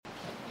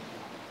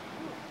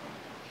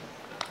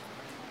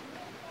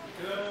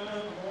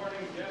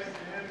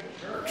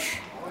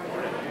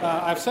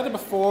I've said it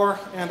before,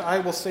 and I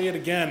will say it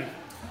again.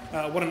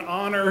 What an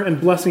honor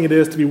and blessing it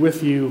is to be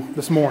with you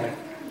this morning.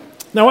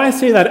 Now, I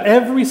say that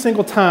every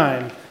single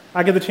time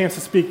I get the chance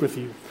to speak with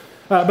you,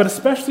 but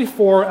especially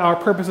for our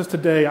purposes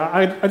today,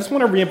 I just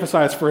want to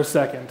reemphasize for a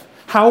second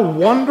how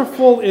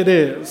wonderful it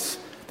is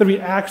that we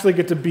actually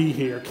get to be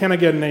here. Can I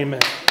get an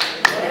amen?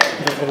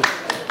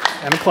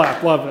 And a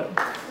clap, love it.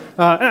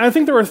 And I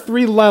think there are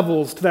three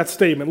levels to that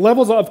statement,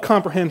 levels of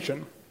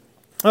comprehension.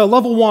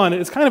 Level one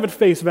is kind of at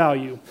face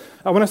value.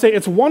 When I say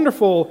it's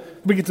wonderful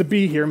we get to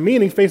be here,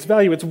 meaning face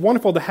value, it's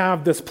wonderful to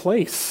have this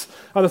place,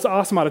 this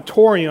awesome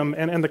auditorium,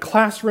 and the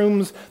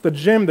classrooms, the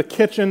gym, the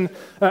kitchen,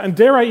 and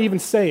dare I even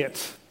say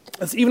it,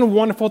 it's even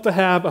wonderful to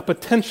have a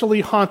potentially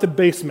haunted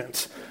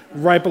basement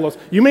right below us.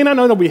 You may not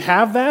know that we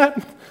have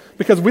that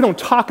because we don't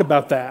talk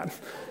about that,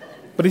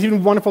 but it's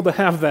even wonderful to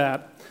have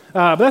that.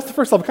 But that's the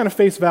first level, kind of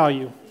face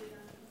value.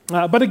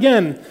 But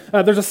again,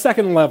 there's a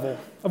second level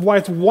of why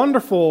it's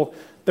wonderful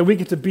that we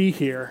get to be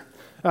here.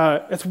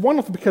 It's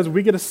wonderful because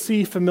we get to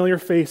see familiar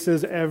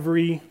faces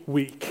every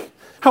week.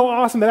 How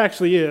awesome that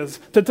actually is,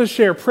 to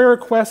share prayer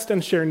requests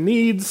and share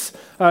needs,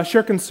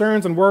 share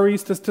concerns and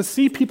worries, to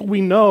see people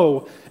we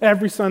know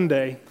every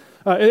Sunday.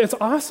 It's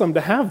awesome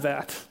to have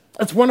that.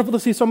 It's wonderful to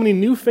see so many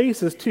new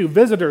faces too,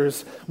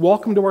 visitors,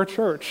 welcome to our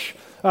church.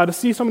 To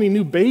see so many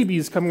new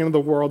babies coming into the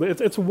world.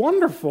 It's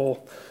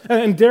wonderful.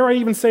 And dare I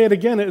even say it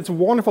again, it's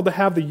wonderful to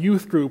have the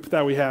youth group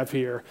that we have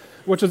here,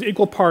 which is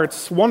equal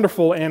parts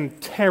wonderful and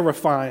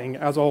terrifying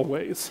as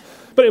always.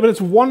 But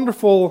it's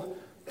wonderful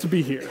to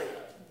be here.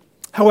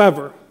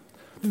 However,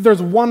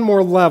 there's one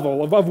more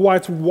level of why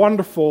it's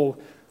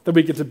wonderful that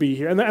we get to be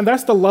here. And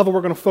that's the level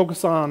we're going to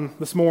focus on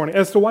this morning,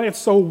 as to why it's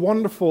so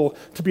wonderful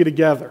to be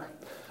together.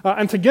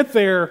 And to get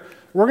there,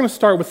 we're going to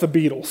start with the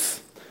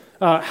Beatles.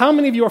 How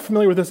many of you are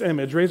familiar with this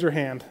image? Raise your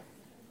hand.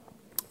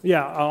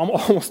 Yeah,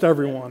 almost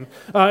everyone.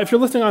 If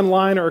you're listening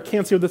online or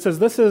can't see what this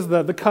is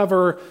the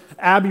cover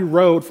Abbey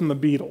Road from the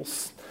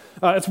Beatles.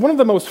 It's one of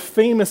the most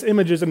famous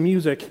images in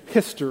music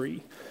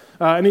history.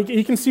 And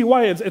you can see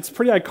why. It's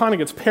pretty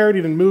iconic. It's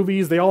parodied in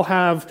movies. They all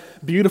have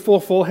beautiful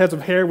full heads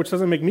of hair, which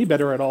doesn't make me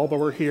better at all, but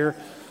we're here.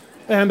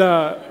 And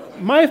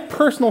my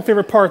personal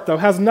favorite part, though,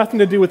 has nothing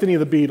to do with any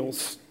of the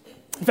Beatles.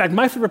 In fact,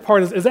 my favorite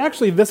part is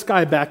actually this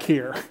guy back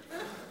here.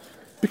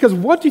 Because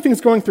what do you think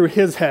is going through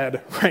his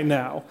head right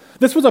now?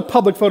 This was a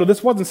public photo.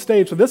 This wasn't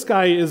staged, so this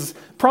guy is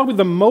probably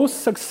the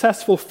most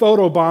successful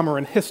photo bomber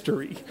in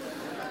history.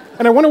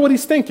 And I wonder what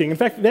he's thinking. In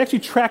fact, they actually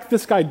tracked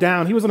this guy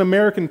down. He was an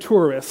American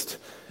tourist,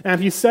 and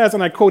he says,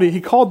 and I quote,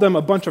 he called them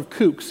a bunch of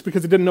kooks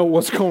because he didn't know what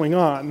was going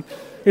on.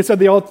 He said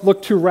they all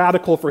looked too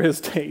radical for his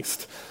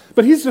taste.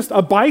 But he's just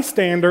a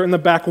bystander in the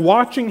back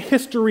watching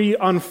history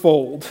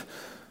unfold.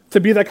 To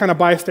be that kind of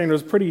bystander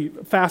is a pretty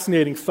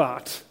fascinating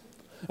thought.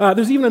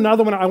 There's even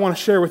another one I want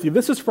to share with you.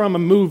 This is from a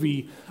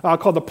movie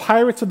called The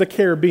Pirates of the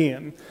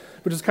Caribbean,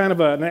 which is kind of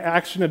an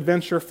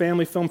action-adventure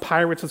family film.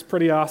 Pirates is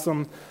pretty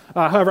awesome.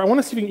 However, I want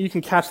to see if you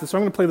can catch this, so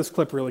I'm going to play this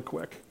clip really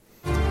quick.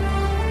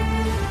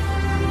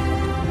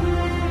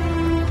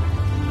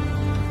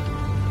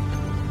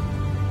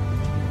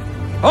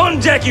 On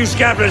deck, you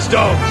scabrous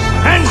dogs!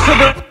 Hands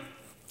to the...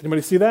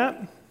 Anybody see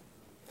that?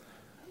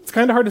 It's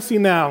kind of hard to see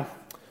now,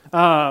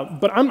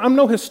 but I'm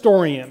no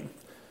historian.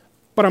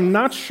 But I'm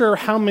not sure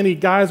how many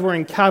guys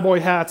wearing cowboy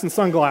hats and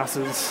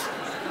sunglasses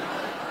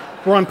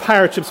were on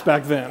pirate ships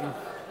back then.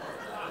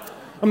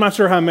 I'm not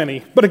sure how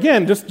many. But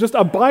again, just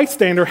a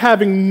bystander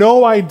having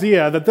no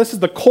idea that this is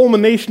the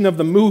culmination of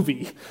the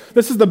movie.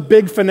 This is the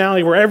big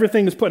finale where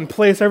everything is put in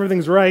place,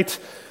 everything's right.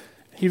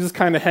 He's just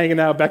kind of hanging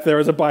out back there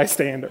as a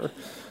bystander.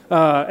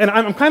 And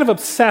I'm kind of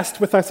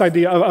obsessed with this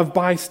idea of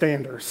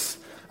bystanders,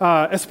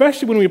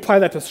 especially when we apply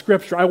that to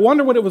Scripture. I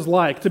wonder what it was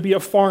like to be a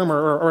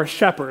farmer or a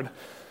shepherd.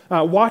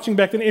 Watching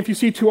back then, if you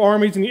see two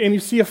armies and you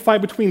see a fight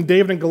between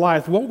David and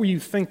Goliath, what were you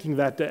thinking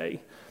that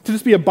day? To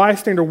just be a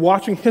bystander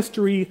watching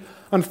history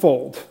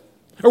unfold?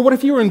 Or what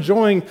if you were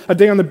enjoying a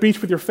day on the beach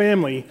with your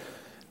family, and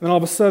then all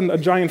of a sudden a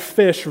giant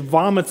fish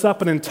vomits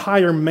up an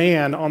entire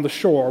man on the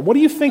shore? What are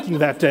you thinking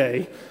that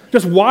day?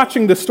 Just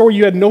watching the story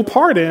you had no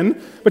part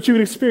in, but you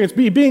would experience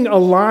being a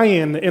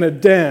lion in a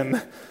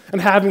den, and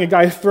having a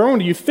guy thrown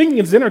to you, thinking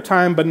it's dinner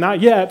time, but not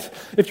yet,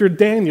 if you're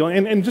Daniel.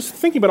 And just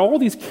thinking about all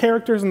these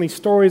characters and these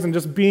stories and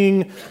just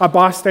being a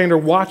bystander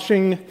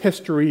watching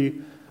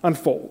history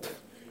unfold.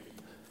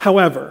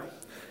 However,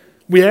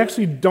 we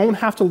actually don't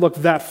have to look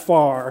that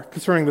far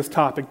concerning this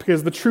topic,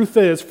 because the truth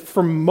is,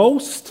 for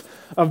most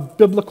of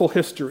biblical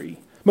history,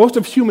 most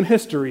of human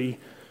history,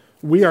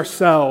 we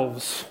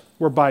ourselves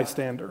were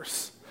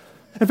bystanders.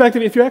 In fact,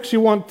 if you actually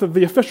want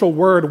the official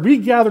word, we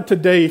gather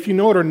today, if you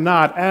know it or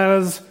not,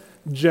 as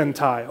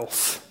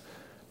Gentiles.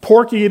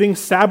 Pork-eating,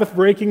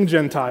 Sabbath-breaking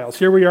Gentiles.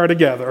 Here we are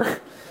together.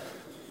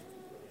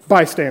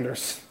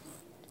 Bystanders.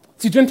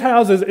 See,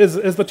 Gentiles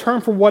is the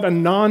term for what a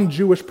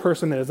non-Jewish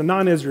person is, a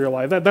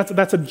non-Israelite.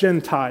 That's a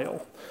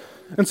Gentile.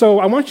 And so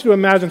I want you to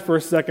imagine for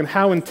a second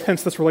how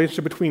intense this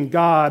relationship between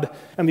God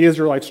and the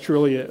Israelites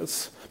truly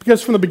is.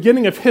 Because from the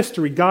beginning of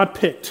history, God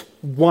picked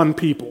one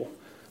people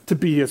to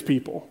be his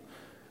people.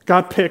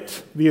 God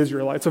picked the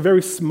Israelites, a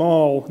very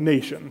small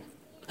nation.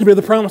 He made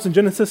the promise in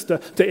Genesis to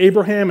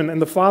Abraham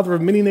and the father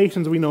of many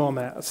nations we know him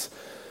as.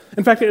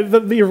 In fact,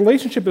 the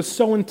relationship is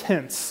so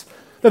intense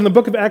that in the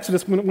book of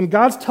Exodus, when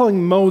God's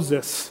telling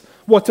Moses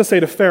what to say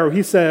to Pharaoh,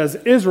 he says,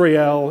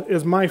 Israel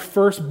is my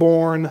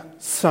firstborn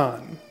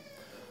son.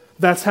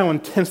 That's how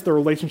intense the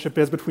relationship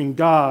is between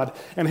God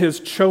and his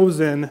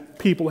chosen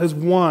people, his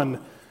one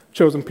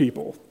chosen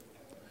people.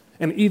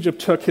 And Egypt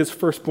took his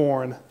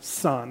firstborn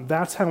son.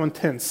 That's how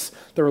intense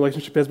the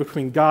relationship is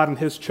between God and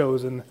his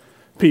chosen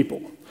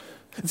people.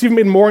 It's even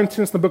made more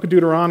intense in the book of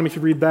Deuteronomy if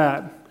you read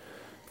that.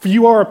 For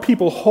you are a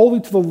people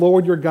holy to the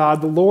Lord your God.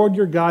 The Lord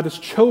your God has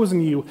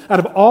chosen you out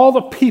of all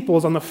the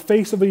peoples on the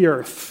face of the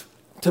earth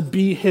to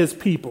be his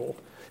people,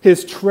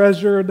 his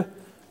treasured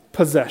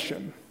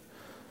possession.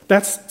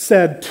 That's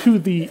said to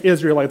the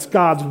Israelites,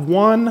 God's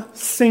one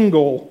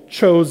single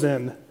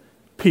chosen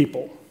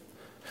people.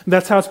 And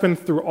that's how it's been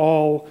through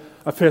all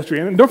of history.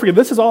 And don't forget,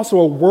 this is also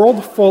a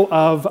world full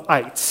of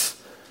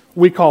ites.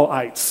 We call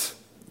ites.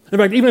 In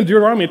fact, even in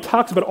Deuteronomy, it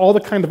talks about all the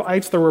kind of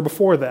ites there were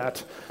before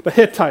that. The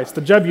Hittites,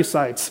 the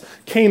Jebusites,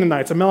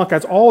 Canaanites,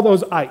 Amalekites, all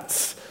those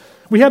ites.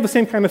 We have the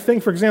same kind of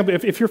thing. For example,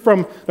 if you're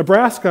from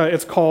Nebraska,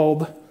 it's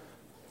called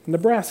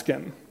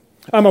Nebraskan.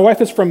 My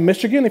wife is from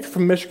Michigan. If you're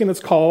from Michigan, it's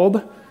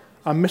called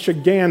a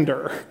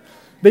Michigander.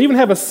 They even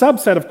have a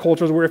subset of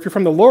cultures where if you're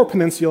from the Lower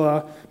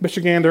Peninsula,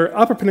 Michigander,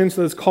 Upper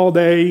Peninsula is called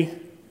a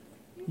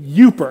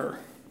Youper.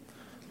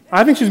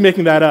 I think she's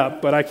making that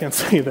up, but I can't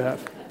say that.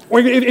 Or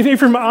if you're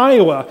from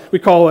Iowa, we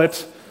call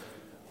it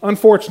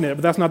unfortunate,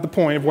 but that's not the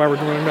point of why we're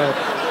doing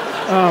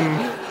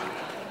that.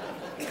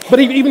 But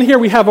even here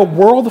we have a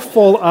world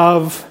full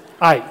of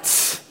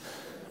ites,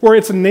 where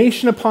it's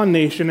nation upon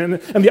nation,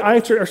 and the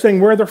ites are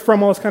saying where they're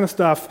from, all this kind of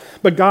stuff,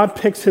 but God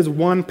picks his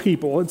one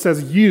people. It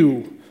says,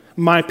 you,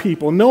 my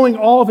people. Knowing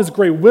all of his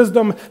great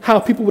wisdom, how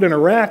people would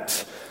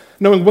interact,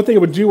 knowing what they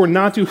would do or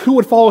not do, who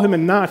would follow him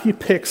and not, he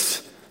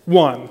picks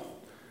one. It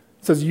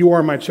says, you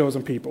are my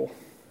chosen people.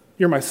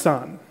 You're my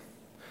son.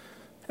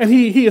 And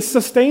he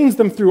sustains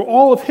them through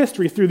all of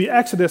history, through the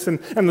Exodus and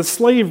the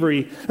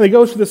slavery. And they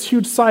go through this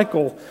huge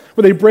cycle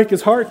where they break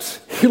his heart,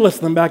 he lets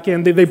them back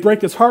in. They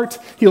break his heart,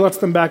 he lets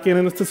them back in.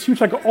 And it's this huge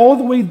cycle all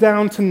the way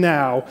down to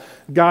now.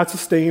 God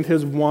sustained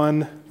his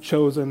one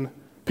chosen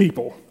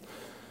people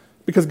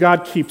because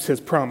God keeps his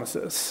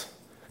promises.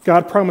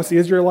 God promised the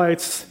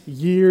Israelites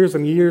years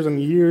and years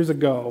and years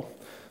ago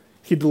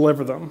he'd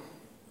deliver them.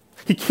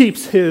 He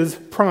keeps his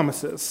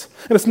promises.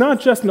 And it's not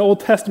just an Old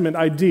Testament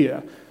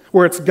idea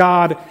where it's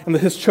God and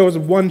his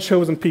chosen, one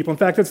chosen people. In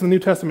fact, it's in the New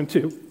Testament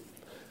too.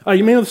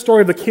 You may know the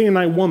story of the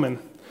Canaanite woman.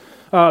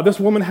 This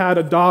woman had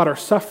a daughter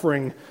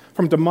suffering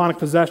from demonic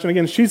possession.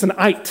 Again, she's an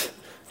ite.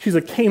 She's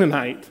a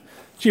Canaanite.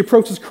 She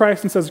approaches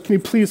Christ and says, can you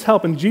please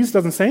help? And Jesus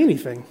doesn't say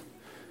anything.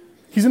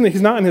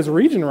 He's not in his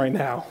region right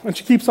now. And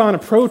she keeps on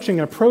approaching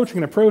and approaching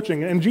and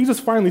approaching. And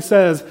Jesus finally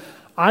says,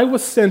 I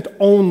was sent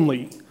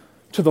only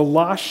to the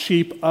lost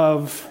sheep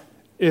of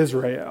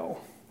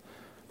Israel.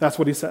 That's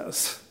what he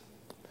says.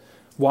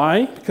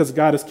 Why? Because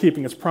God is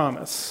keeping his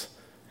promise.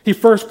 He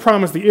first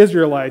promised the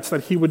Israelites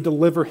that he would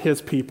deliver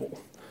his people.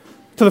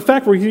 To the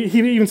fact where he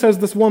even says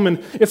to this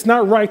woman, it's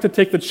not right to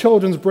take the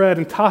children's bread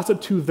and toss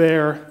it to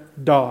their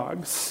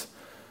dogs.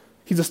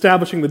 He's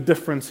establishing the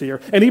difference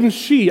here. And even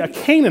she, a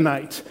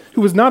Canaanite,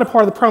 who was not a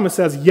part of the promise,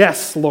 says,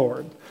 yes,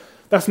 Lord,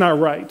 that's not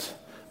right.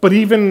 But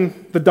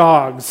even the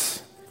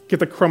dogs get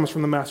the crumbs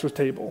from the master's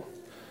table.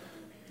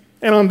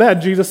 And on that,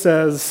 Jesus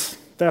says,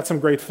 that's some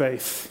great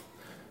faith.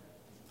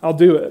 I'll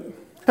do it.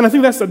 And I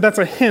think that's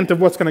a hint of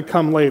what's going to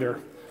come later.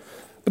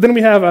 But then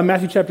we have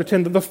Matthew chapter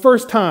 10, the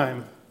first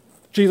time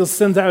Jesus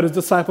sends out his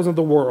disciples into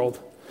the world.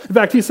 In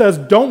fact, he says,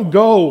 don't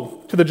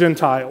go to the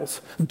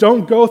Gentiles.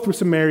 Don't go through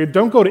Samaria.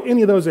 Don't go to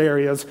any of those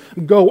areas.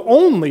 Go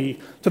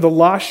only to the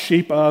lost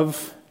sheep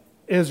of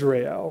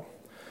Israel.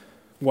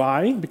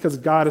 Why? Because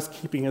God is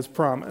keeping his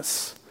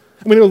promise.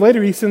 I mean,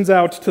 later he sends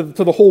out to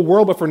the whole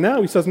world, but for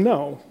now he says,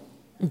 no,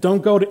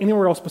 don't go to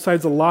anywhere else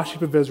besides the lost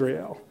sheep of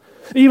Israel.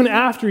 Even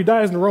after he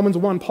dies in Romans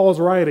 1, Paul's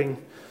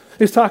writing,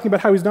 he's talking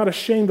about how he's not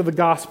ashamed of the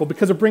gospel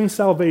because it brings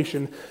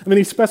salvation. And then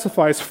he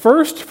specifies,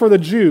 first for the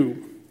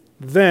Jew,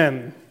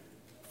 then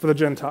for the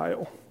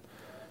Gentile.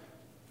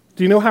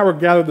 Do you know how we're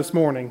gathered this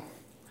morning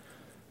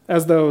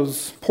as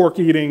those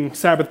pork-eating,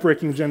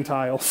 Sabbath-breaking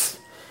Gentiles?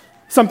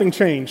 Something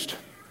changed.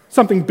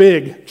 Something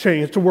big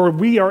changed to where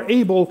we are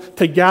able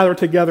to gather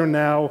together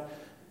now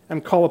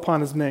and call upon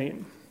his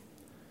name.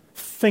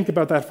 Think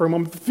about that for a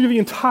moment. Through the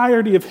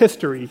entirety of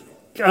history,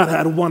 God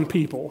had one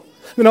people.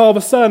 Then all of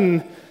a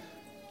sudden,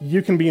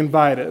 you can be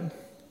invited.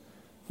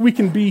 We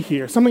can be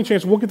here. Something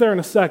changed. We'll get there in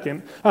a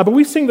second. But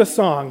we sing this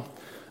song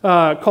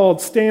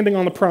called Standing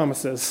on the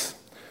Promises.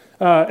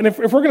 And if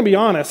we're going to be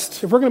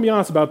honest,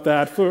 about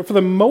that, for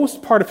the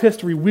most part of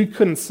history, we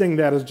couldn't sing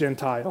that as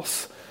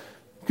Gentiles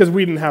because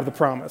we didn't have the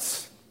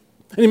promise.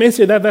 And you may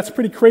say that's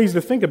pretty crazy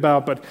to think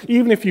about, but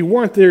even if you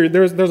weren't there,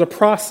 there's a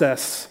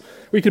process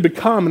where you could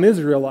become an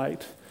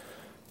Israelite.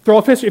 Through all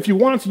of history, if you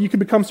wanted to, you could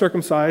become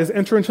circumcised,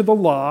 enter into the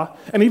law,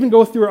 and even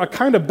go through a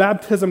kind of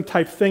baptism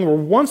type thing where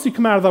once you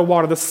come out of the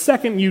water, the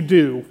second you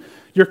do,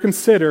 you're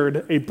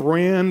considered a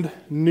brand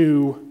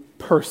new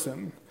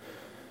person.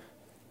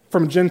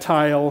 From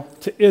Gentile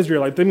to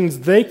Israelite. That means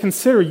they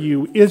consider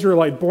you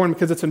Israelite born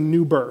because it's a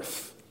new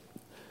birth.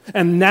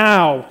 And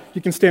now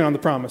you can stand on the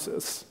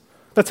promises.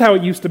 That's how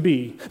it used to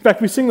be. In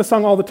fact, we sing the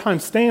song all the time,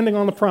 Standing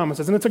on the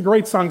Promises. And it's a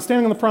great song,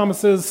 standing on the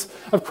promises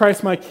of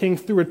Christ my King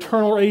through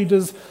eternal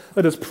ages.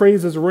 Let his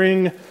praises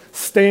ring,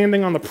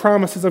 standing on the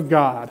promises of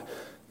God.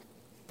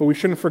 But we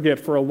shouldn't forget,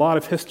 for a lot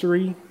of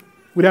history,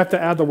 we'd have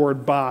to add the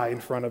word by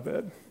in front of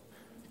it.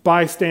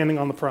 By standing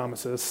on the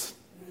promises.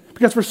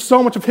 Because for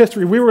so much of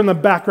history, we were in the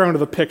background of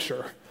the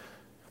picture.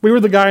 We were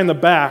the guy in the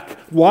back,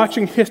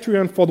 watching history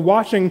unfold,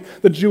 watching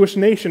the Jewish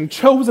nation,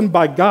 chosen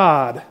by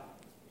God,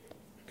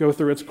 go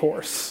through its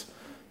course.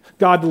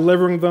 God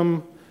delivering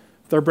them,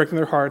 they're breaking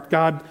their heart.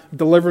 God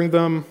delivering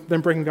them,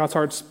 then breaking God's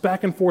hearts,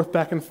 back and forth,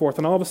 back and forth.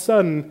 And all of a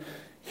sudden,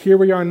 here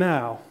we are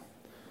now.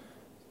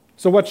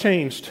 So what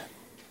changed?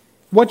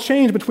 What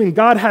changed between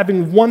God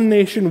having one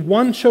nation,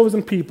 one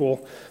chosen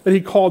people that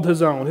he called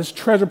his own, his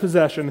treasure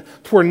possession,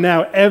 to where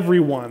now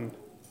everyone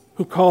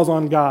who calls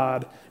on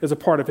God is a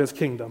part of his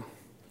kingdom?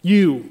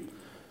 You,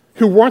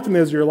 who weren't an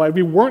Israelite,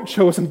 we weren't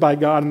chosen by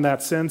God in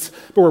that sense,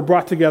 but we're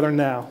brought together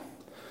now.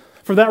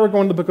 For that, we're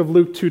going to the book of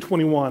Luke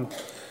 2:21.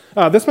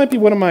 This might be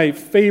one of my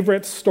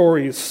favorite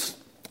stories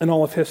in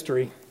all of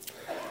history.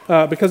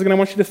 Because again, I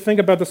want you to think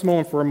about this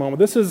moment for a moment.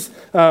 This is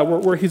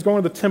where he's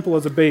going to the temple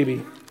as a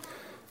baby.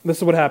 This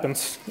is what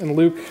happens in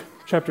Luke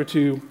chapter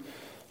 2,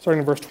 starting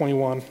in verse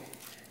 21.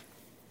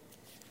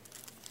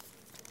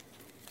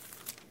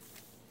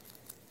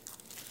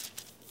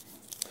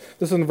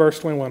 This is in verse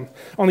 21.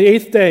 On the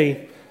 8th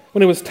day,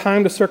 when it was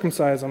time to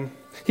circumcise him,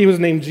 he was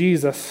named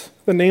Jesus,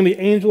 the name the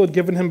angel had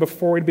given him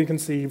before he'd been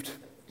conceived.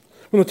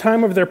 When the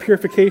time of their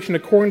purification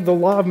according to the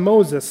law of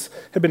Moses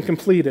had been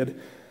completed,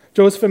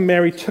 Joseph and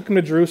Mary took him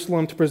to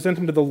Jerusalem to present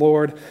him to the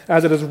Lord,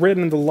 as it is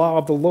written in the law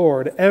of the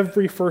Lord,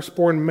 every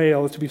firstborn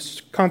male is to be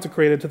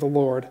consecrated to the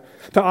Lord,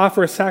 to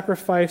offer a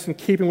sacrifice in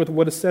keeping with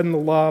what is said in the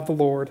law of the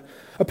Lord,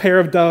 a pair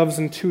of doves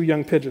and 2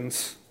 young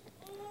pigeons.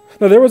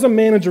 Now there was a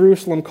man in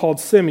Jerusalem called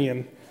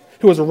Simeon,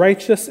 who was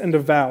righteous and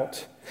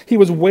devout. He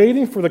was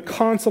waiting for the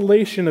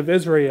consolation of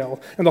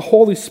Israel, and the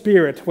Holy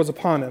Spirit was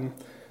upon him.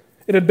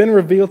 It had been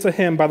revealed to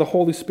him by the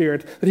Holy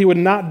Spirit that he would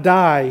not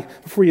die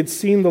before he had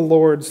seen the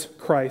Lord's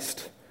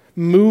Christ.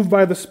 Moved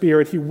by the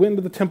Spirit, he went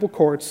to the temple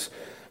courts.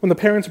 When the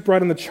parents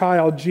brought in the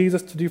child,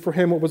 Jesus, to do for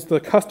him what was the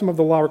custom of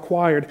the law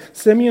required,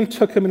 Simeon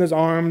took him in his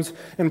arms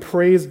and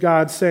praised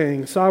God,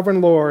 saying, Sovereign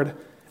Lord,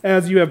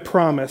 as you have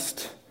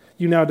promised,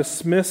 you now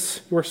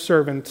dismiss your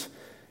servant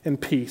in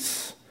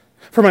peace.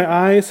 For my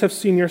eyes have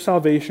seen your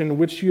salvation,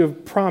 which you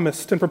have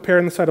promised and prepared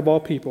in the sight of all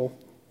people,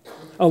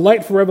 a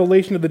light for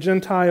revelation to the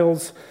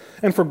Gentiles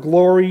and for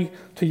glory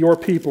to your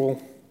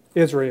people,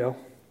 Israel.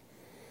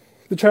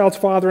 The child's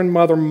father and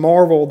mother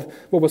marveled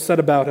what was said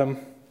about him.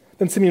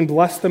 Then Simeon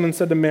blessed them and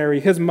said to Mary,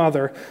 his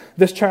mother,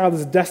 this child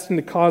is destined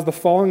to cause the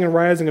falling and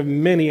rising of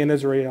many in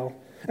Israel,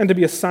 and to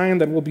be a sign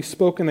that will be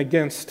spoken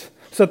against,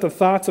 so that the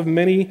thoughts of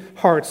many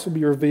hearts will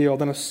be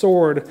revealed, and a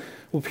sword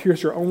will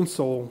pierce your own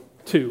soul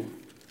too.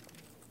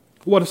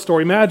 What a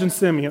story. Imagine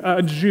Simeon,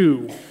 a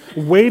Jew,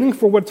 waiting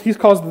for what he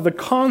calls the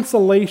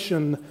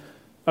consolation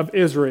of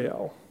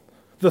Israel,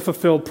 the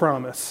fulfilled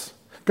promise.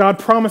 God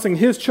promising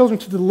his children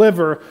to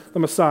deliver the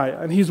Messiah.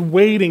 And he's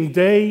waiting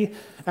day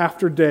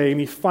after day, and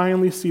he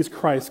finally sees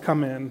Christ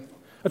come in,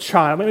 a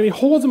child. And he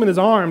holds him in his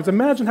arms.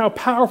 Imagine how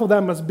powerful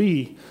that must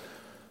be,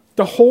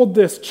 to hold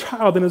this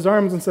child in his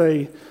arms and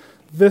say,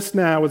 this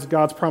now is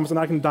God's promise, and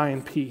I can die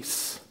in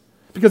peace.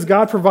 Because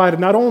God provided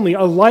not only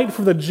a light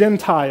for the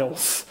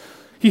Gentiles,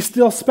 he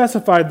still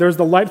specified there's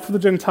the light for the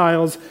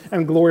Gentiles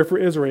and glory for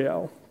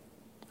Israel.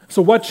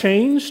 So what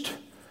changed?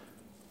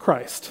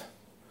 Christ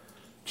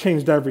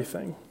changed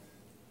everything.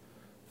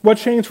 What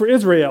changed for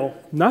Israel?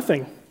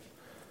 Nothing.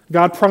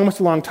 God promised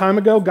a long time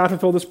ago. God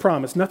fulfilled his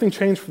promise. Nothing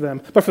changed for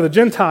them. But for the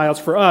Gentiles,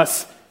 for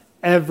us,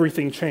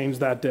 everything changed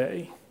that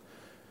day.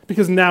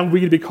 Because now we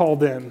get to be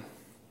called in.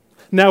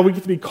 Now we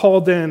get to be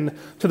called in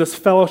to this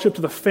fellowship,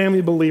 to the family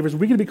of believers.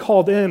 We get to be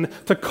called in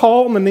to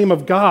call on the name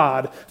of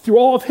God. Through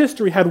all of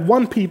history, had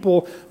one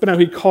people, but now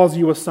he calls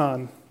you a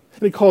son.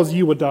 And he calls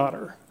you a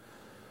daughter.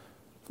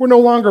 We're no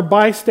longer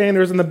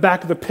bystanders in the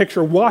back of the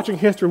picture watching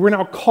history. We're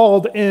now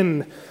called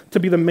in to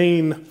be the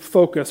main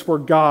focus where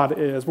God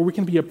is, where we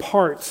can be a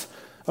part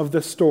of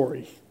this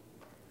story.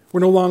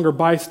 We're no longer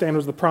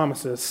bystanders of the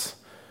promises.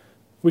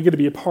 We get to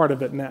be a part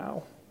of it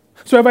now.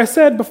 So have I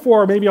said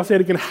before, maybe I'll say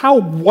it again, how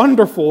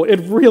wonderful it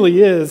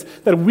really is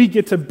that we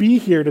get to be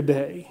here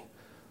today,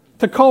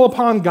 to call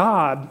upon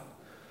God,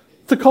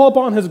 to call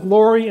upon his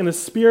glory and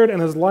his spirit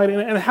and his light,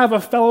 and have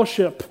a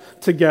fellowship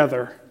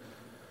together.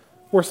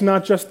 Where it's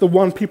not just the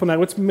one people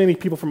now, it's many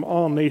people from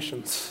all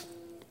nations.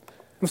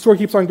 And the story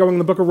keeps on going in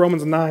the book of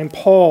Romans 9.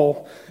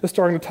 Paul is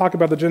starting to talk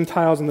about the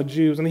Gentiles and the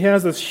Jews, and he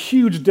has this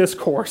huge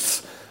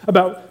discourse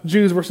about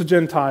Jews versus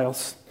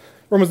Gentiles.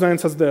 Romans 9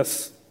 says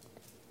this,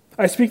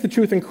 I speak the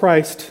truth in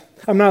Christ.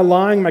 I'm not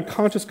lying. My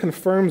conscience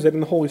confirms it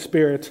in the Holy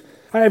Spirit.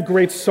 I have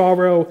great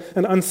sorrow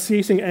and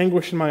unceasing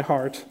anguish in my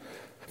heart.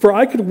 For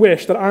I could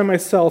wish that I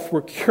myself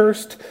were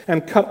cursed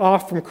and cut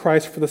off from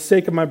Christ for the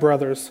sake of my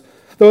brothers,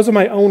 those of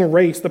my own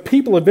race, the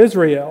people of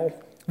Israel.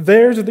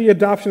 Theirs is the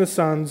adoption of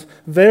sons,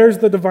 theirs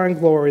the divine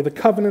glory, the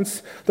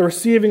covenants, the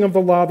receiving of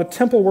the law, the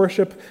temple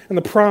worship, and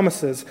the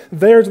promises.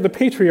 Theirs are the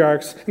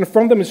patriarchs, and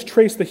from them is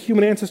traced the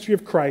human ancestry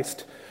of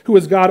Christ, who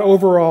is God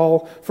over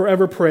all,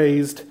 forever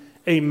praised.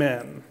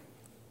 Amen.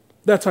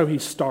 That's how he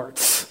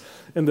starts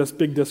in this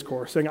big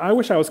discourse, saying, I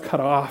wish I was cut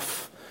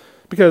off,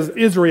 because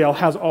Israel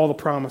has all the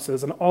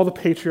promises and all the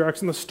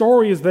patriarchs, and the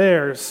story is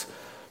theirs.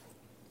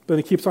 But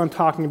he keeps on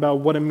talking about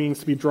what it means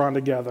to be drawn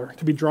together,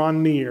 to be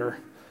drawn near,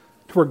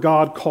 to where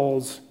God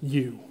calls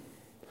you.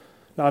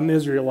 Not an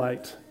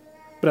Israelite,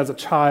 but as a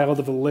child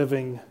of the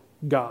living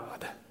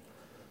God.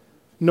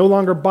 No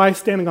longer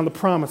bystanding on the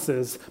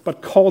promises,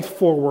 but called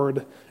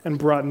forward and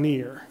brought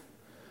near.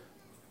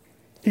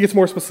 He gets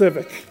more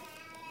specific.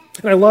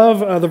 And I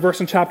love the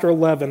verse in chapter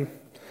 11.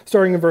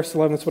 Starting in verse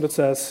 11, that's what it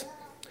says.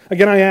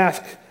 Again, I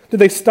ask, did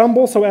they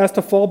stumble so as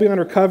to fall beyond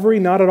recovery?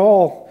 Not at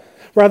all.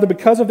 Rather,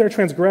 because of their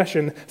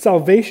transgression,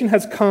 salvation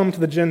has come to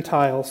the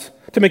Gentiles,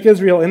 to make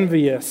Israel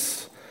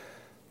envious.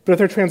 But if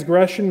their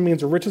transgression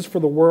means riches for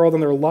the world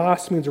and their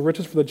loss means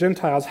riches for the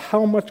Gentiles,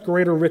 how much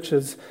greater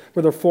riches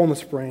will their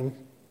fullness bring?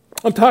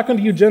 I'm talking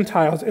to you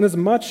Gentiles,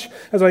 inasmuch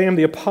as I am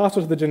the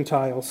apostle to the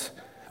Gentiles.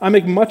 I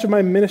make much of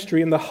my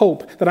ministry in the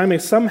hope that I may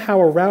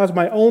somehow arouse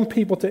my own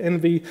people to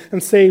envy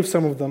and save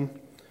some of them.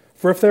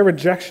 For if their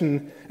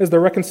rejection is the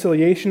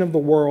reconciliation of the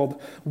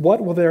world,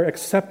 what will their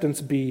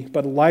acceptance be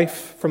but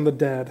life from the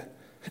dead?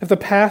 If the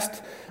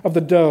past of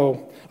the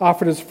dough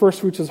offered as first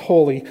fruits is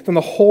holy, then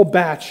the whole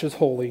batch is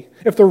holy.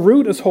 If the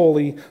root is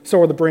holy,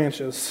 so are the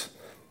branches.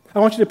 I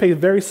want you to pay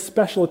very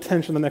special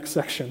attention to the next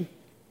section.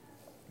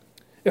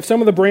 If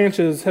some of the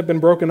branches have been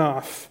broken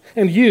off,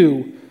 and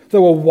you,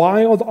 though a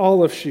wild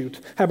olive shoot,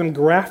 have been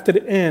grafted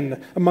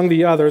in among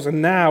the others,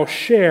 and now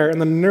share in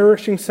the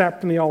nourishing sap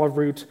from the olive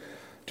root,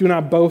 do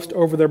not boast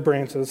over their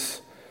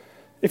branches.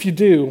 If you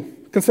do,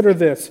 consider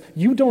this: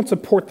 you don't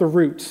support the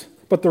root,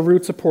 but the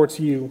root supports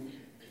you.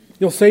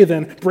 You'll say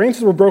then,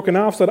 branches were broken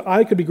off so that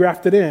I could be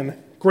grafted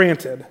in.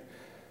 Granted.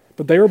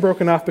 But they were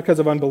broken off because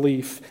of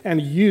unbelief,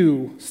 and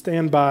you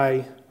stand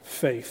by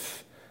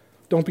faith.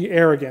 Don't be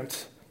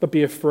arrogant, but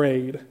be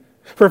afraid.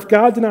 For if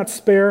God did not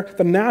spare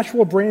the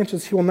natural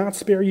branches, he will not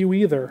spare you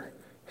either.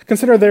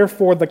 Consider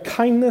therefore the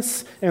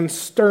kindness and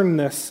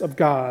sternness of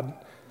God.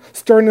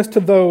 Sternness to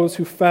those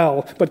who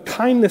fell, but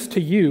kindness to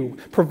you,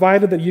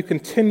 provided that you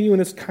continue in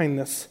his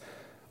kindness.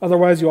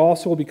 Otherwise you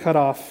also will be cut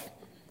off.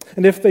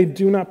 And if they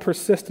do not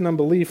persist in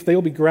unbelief, they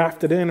will be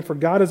grafted in, for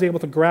God is able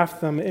to graft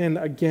them in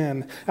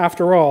again.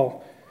 After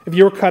all, if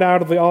you were cut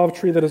out of the olive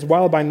tree that is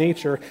wild by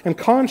nature, and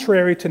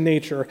contrary to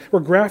nature, were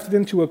grafted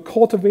into a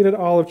cultivated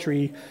olive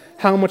tree,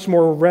 how much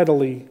more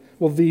readily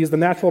will these, the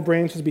natural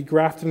branches, be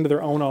grafted into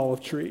their own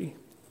olive tree?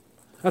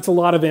 That's a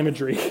lot of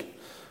imagery.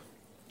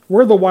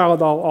 We're the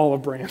wild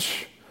olive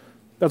branch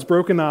that's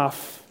broken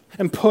off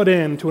and put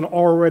into an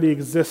already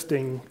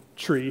existing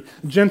tree.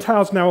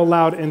 Gentiles now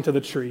allowed into the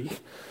tree.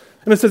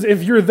 And it says,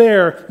 if you're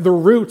there, the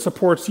root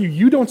supports you.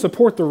 You don't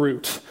support the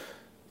root,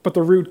 but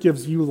the root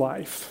gives you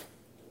life.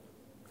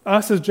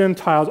 Us as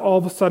Gentiles all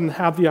of a sudden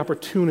have the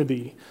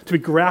opportunity to be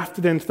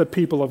grafted into the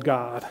people of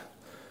God.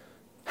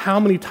 How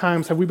many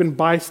times have we been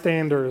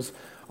bystanders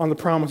on the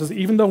promises,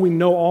 even though we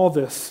know all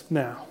this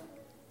now?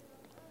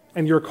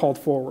 And you're called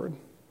forward.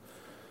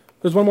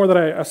 There's one more that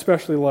I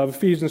especially love,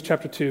 Ephesians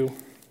chapter 2.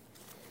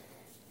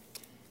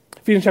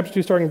 Ephesians chapter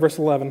 2, starting in verse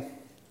 11.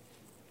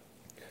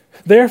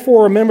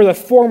 Therefore remember that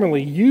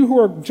formerly you who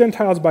are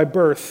Gentiles by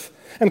birth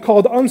and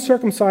called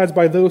uncircumcised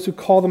by those who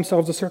call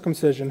themselves a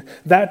circumcision,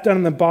 that done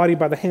in the body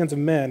by the hands of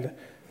men,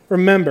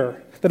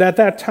 remember that at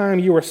that time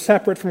you were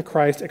separate from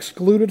Christ,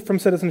 excluded from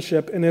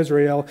citizenship in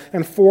Israel,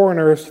 and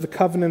foreigners to the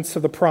covenants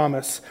of the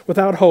promise,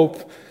 without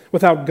hope,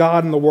 without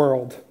God in the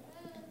world.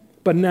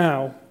 But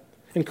now,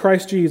 in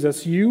Christ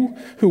Jesus, you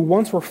who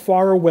once were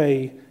far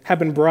away have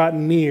been brought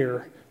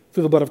near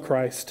through the blood of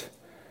Christ.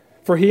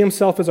 For he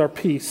himself is our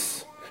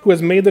peace, who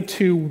has made the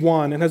two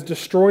one and has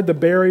destroyed the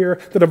barrier,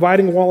 the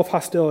dividing wall of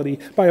hostility,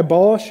 by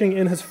abolishing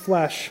in his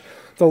flesh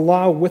the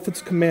law with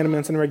its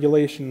commandments and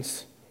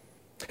regulations.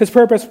 His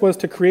purpose was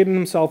to create in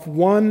himself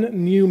one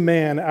new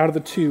man out of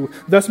the two,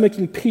 thus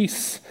making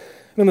peace,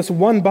 and in this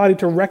one body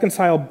to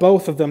reconcile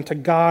both of them to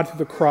God through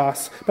the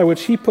cross, by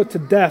which he put to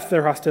death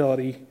their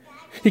hostility.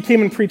 He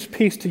came and preached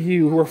peace to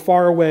you who were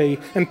far away,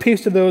 and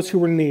peace to those who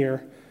were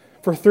near.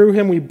 For through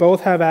him we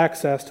both have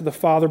access to the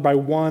Father by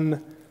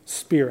one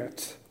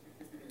Spirit.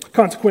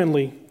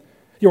 Consequently,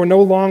 you are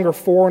no longer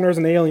foreigners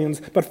and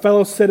aliens, but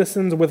fellow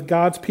citizens with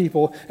God's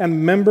people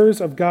and members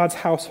of God's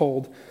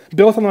household,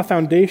 built on the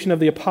foundation of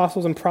the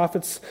apostles and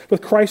prophets,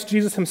 with Christ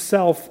Jesus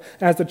himself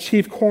as the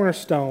chief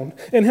cornerstone.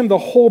 In him the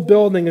whole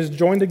building is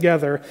joined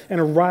together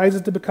and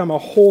rises to become a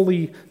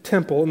holy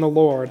temple in the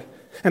Lord.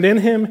 And in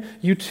him,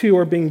 you two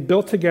are being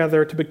built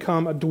together to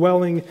become a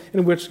dwelling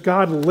in which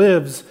God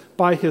lives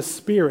by his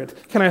Spirit.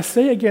 Can I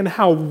say again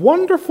how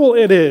wonderful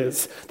it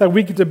is that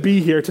we get to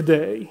be here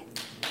today?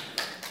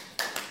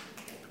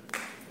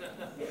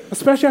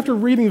 Especially after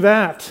reading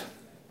that.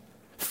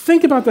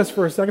 Think about this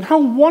for a second. How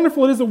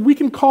wonderful it is that we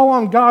can call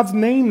on God's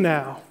name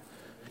now.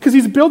 Because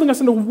he's building us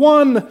into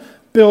one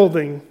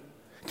building.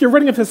 Get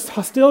rid of his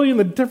hostility and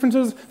the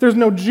differences. There's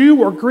no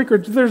Jew or Greek, or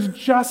there's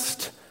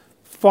just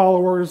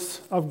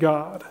followers of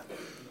God.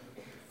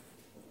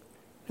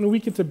 And we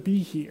get to be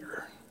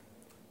here.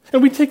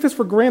 And we take this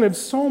for granted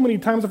so many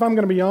times, if I'm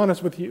going to be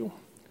honest with you.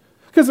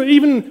 Because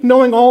even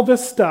knowing all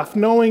this stuff,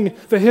 knowing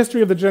the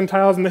history of the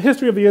Gentiles and the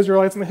history of the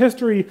Israelites and the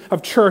history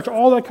of church,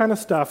 all that kind of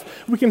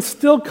stuff, we can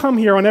still come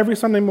here on every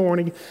Sunday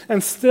morning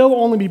and still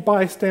only be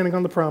bystanding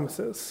on the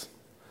promises.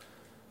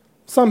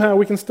 Somehow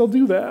we can still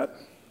do that.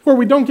 Where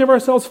we don't give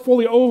ourselves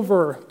fully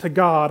over to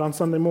God on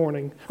Sunday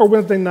morning or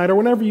Wednesday night or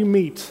whenever you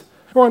meet,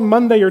 or on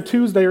Monday or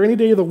Tuesday or any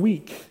day of the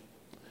week.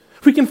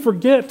 We can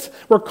forget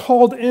we're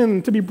called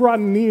in to be brought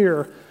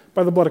near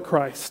by the blood of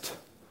Christ.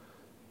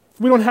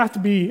 We don't have to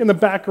be in the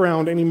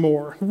background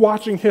anymore,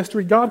 watching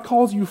history. God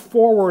calls you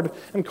forward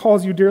and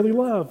calls you dearly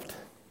loved.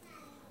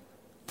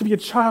 To be a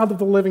child of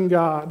the living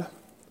God.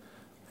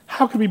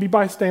 How could we be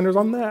bystanders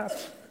on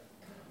that?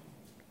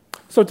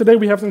 So today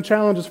we have some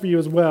challenges for you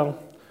as well.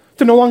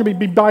 To no longer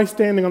be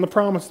bystanding on the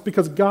promise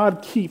because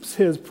God keeps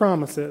his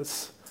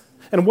promises.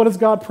 And what has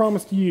God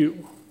promised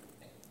you?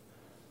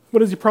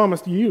 What has he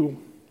promised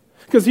you?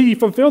 Because he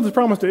fulfilled his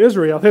promise to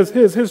Israel,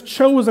 his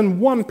chosen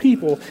one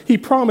people. He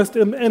promised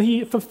him, and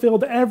he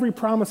fulfilled every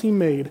promise he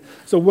made.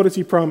 So what does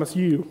he promise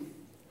you?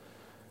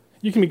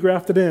 You can be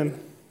grafted in.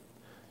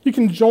 You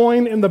can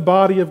join in the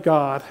body of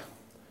God.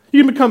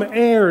 You can become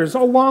heirs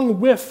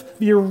along with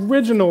the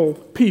original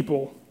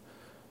people.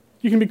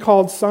 You can be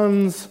called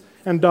sons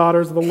and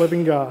daughters of the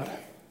living God.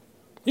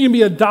 You can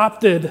be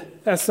adopted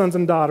as sons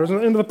and daughters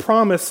into the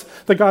promise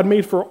that God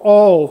made for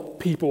all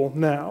people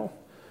now.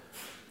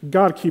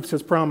 God keeps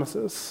his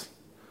promises.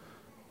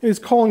 And he's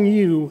calling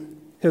you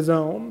his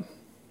own.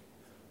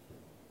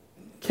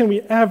 Can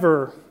we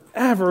ever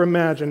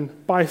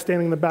imagine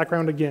bystanding in the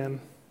background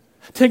again?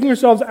 Taking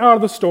yourselves out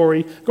of the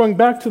story, going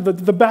back to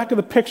the back of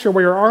the picture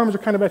where your arms are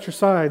kind of at your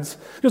sides,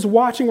 just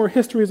watching where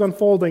history is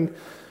unfolding.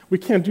 We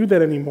can't do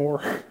that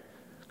anymore.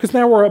 Because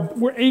now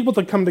we're able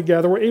to come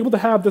together. We're able to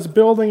have this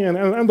building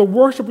and the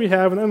worship we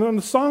have and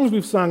the songs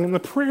we've sung and the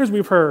prayers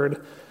we've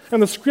heard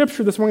and the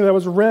scripture this morning that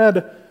was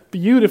read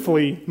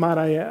beautifully, might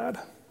I add.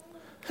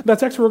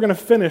 That's actually where we're going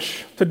to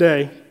finish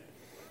today.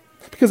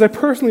 Because I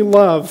personally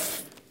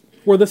love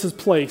where this is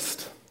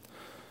placed.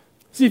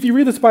 See, if you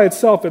read this by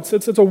itself,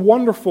 it's a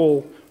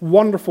wonderful,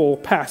 wonderful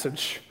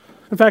passage.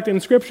 In fact, in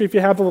Scripture, if you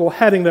have the little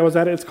heading that was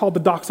at it, it's called the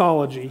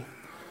doxology.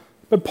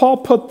 But Paul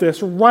put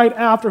this right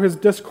after his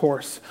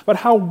discourse about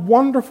how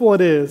wonderful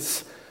it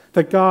is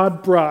that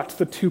God brought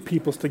the two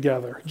peoples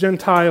together,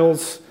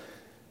 Gentiles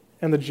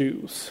and the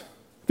Jews.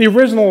 The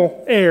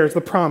original heirs,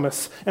 the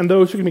promise, and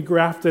those who can be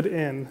grafted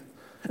in.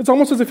 It's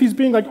almost as if he's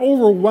being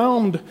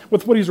overwhelmed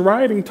with what he's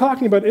writing,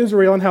 talking about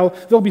Israel and how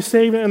they'll be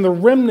saved and the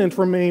remnant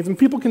remains, and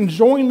people can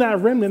join that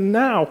remnant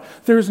now.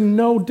 There's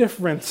no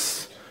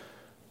difference.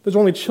 There's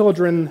only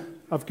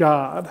children of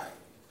God.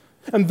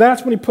 And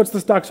that's when he puts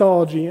this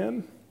doxology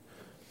in.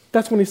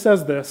 That's when he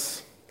says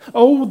this.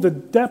 Oh, the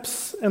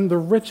depths and the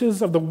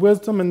riches of the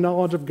wisdom and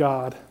knowledge of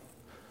God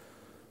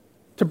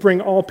to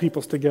bring all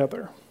peoples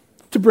together,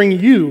 to bring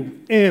you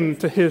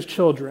into his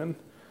children.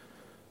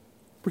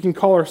 We can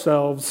call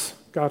ourselves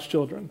God's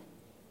children.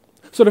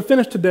 So to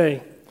finish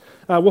today,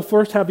 we'll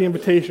first have the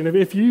invitation.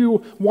 If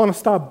you want to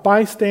stop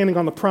bystanding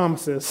on the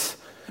promises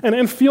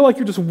and feel like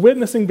you're just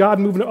witnessing God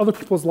move into other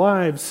people's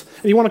lives,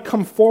 and you want to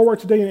come forward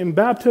today in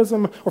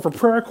baptism or for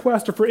prayer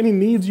requests or for any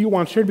needs you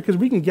want shared, because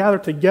we can gather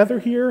together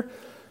here,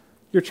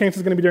 your chance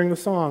is going to be during the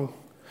song.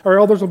 Our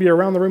elders will be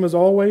around the room as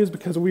always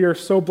because we are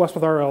so blessed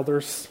with our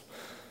elders.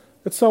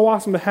 It's so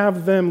awesome to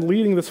have them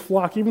leading this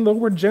flock, even though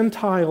we're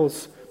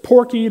Gentiles,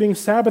 pork-eating,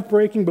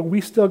 Sabbath-breaking, but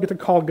we still get to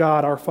call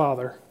God our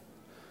Father.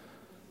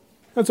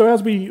 And so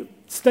as we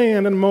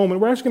stand in a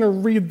moment, we're actually going to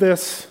read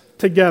this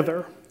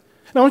together.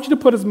 And I want you to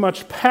put as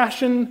much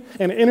passion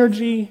and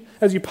energy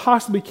as you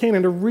possibly can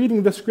into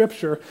reading this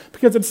scripture,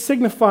 because it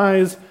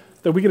signifies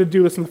that we get to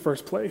do this in the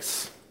first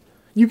place.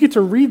 You get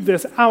to read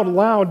this out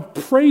loud,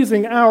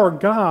 praising our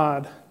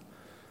God,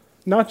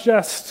 not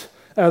just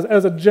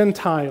as a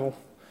Gentile,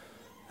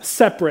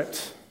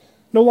 separate,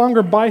 no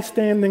longer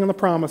bystanding on the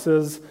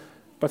promises,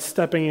 but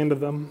stepping into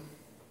them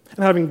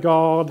and having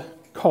God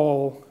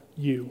call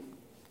you.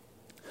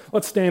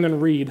 Let's stand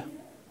and read.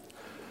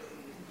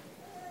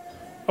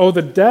 Oh,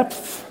 the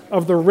depth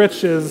of the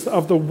riches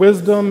of the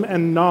wisdom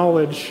and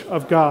knowledge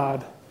of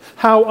God.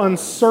 How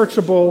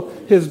unsearchable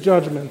his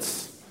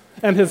judgments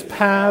and his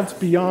paths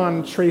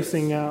beyond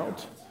tracing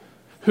out.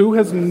 Who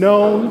has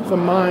known the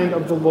mind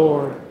of the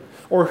Lord,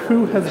 or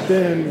who has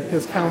been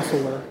his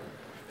counselor?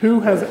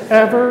 Who has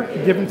ever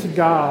given to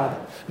God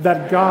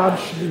that God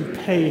should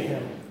repay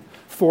him?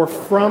 For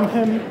from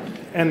him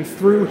and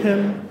through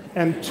him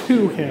and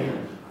to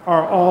him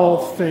are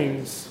all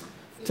things.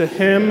 To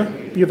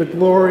him be the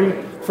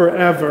glory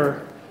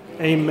forever.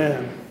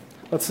 Amen.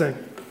 Let's sing.